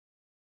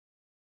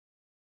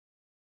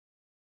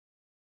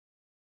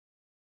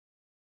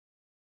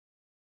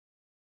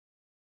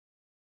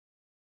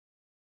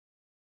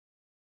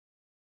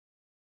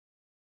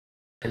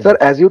Sir,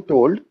 as you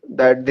told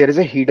that there is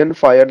a hidden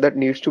fire that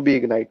needs to be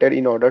ignited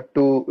in order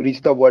to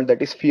reach the world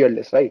that is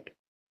fearless, right?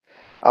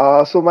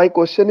 So my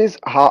question is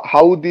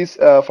how this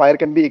fire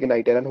can be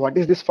ignited and what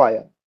is this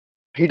fire?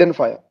 Hidden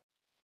fire.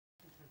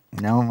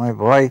 Now, my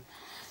boy,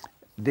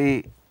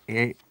 the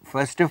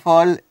first of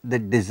all, the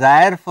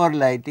desire for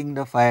lighting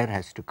the fire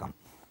has to come.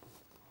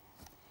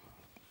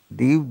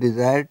 Deep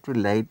desire to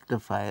light the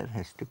fire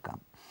has to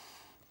come.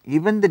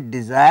 Even the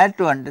desire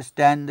to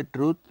understand the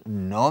truth,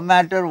 no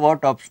matter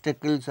what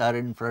obstacles are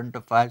in front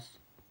of us,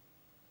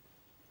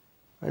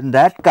 when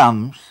that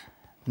comes,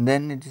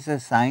 then it is a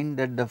sign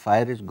that the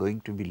fire is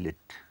going to be lit.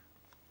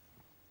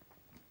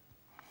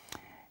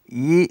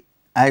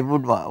 I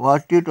would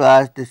want you to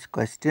ask this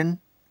question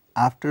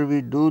after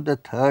we do the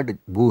third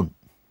boon.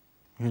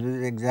 It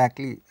is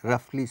exactly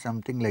roughly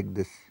something like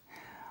this.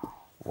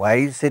 Why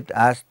is it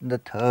asked the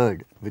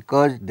third?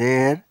 Because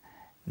there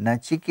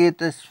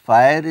Nachiketa's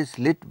fire is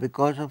lit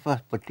because of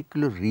a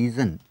particular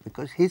reason,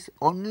 because his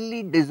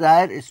only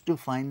desire is to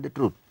find the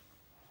truth.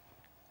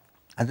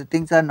 Other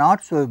things are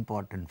not so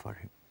important for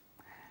him.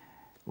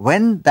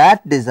 When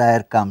that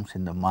desire comes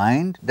in the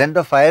mind, then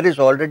the fire is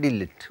already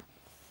lit.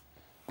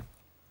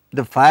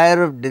 The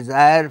fire of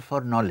desire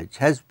for knowledge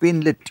has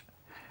been lit.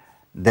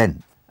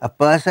 Then a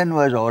person who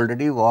has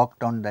already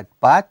walked on that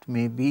path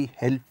may be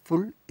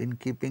helpful in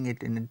keeping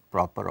it in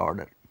proper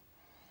order.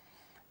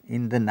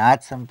 In the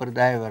Nat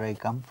Sampradaya where I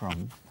come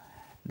from,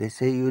 they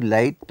say you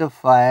light the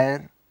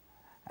fire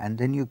and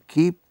then you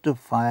keep the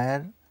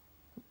fire,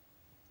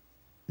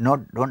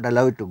 don't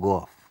allow it to go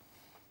off.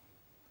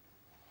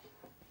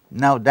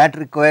 Now that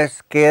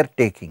requires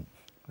caretaking,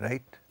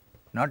 right?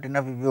 Not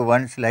enough if you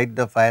once light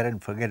the fire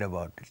and forget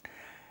about it.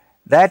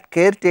 That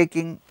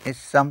caretaking is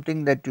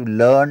something that you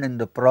learn in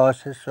the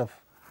process of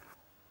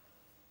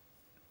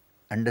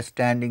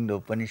understanding the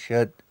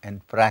Upanishad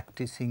and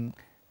practicing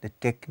the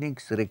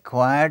techniques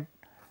required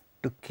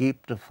to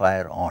keep the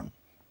fire on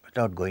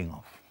without going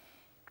off,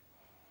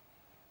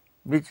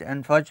 which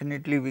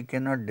unfortunately we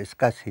cannot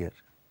discuss here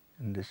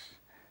in this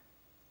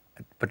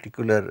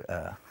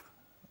particular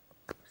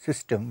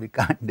system. We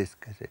can't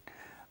discuss it,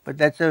 but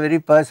that is a very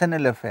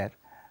personal affair.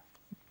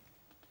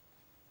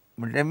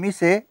 But let me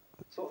say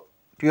So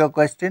to your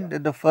question yeah.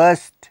 that the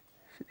first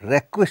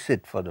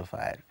requisite for the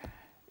fire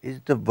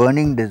is the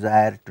burning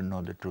desire to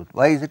know the truth.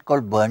 Why is it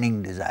called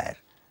burning desire?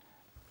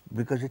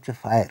 Because it is a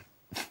fire.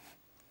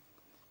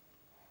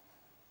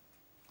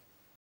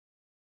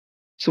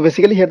 So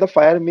basically here the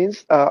fire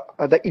means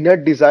the inner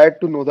desire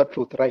to know the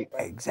truth, right?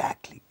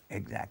 Exactly,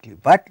 exactly.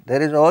 But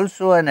there is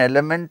also an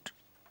element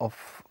of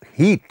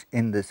heat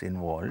in this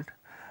involved,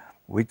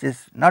 which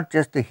is not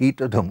just the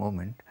heat of the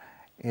moment.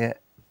 Uh,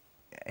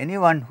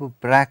 Anyone who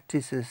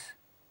practices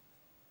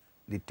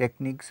the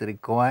techniques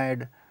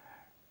required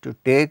to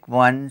take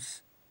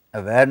one's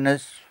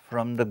awareness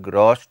from the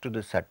gross to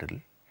the subtle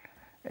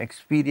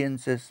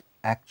experiences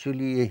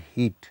actually a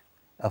heat,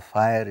 a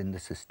fire in the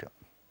system.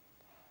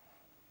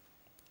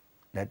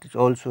 That is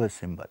also a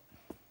symbol.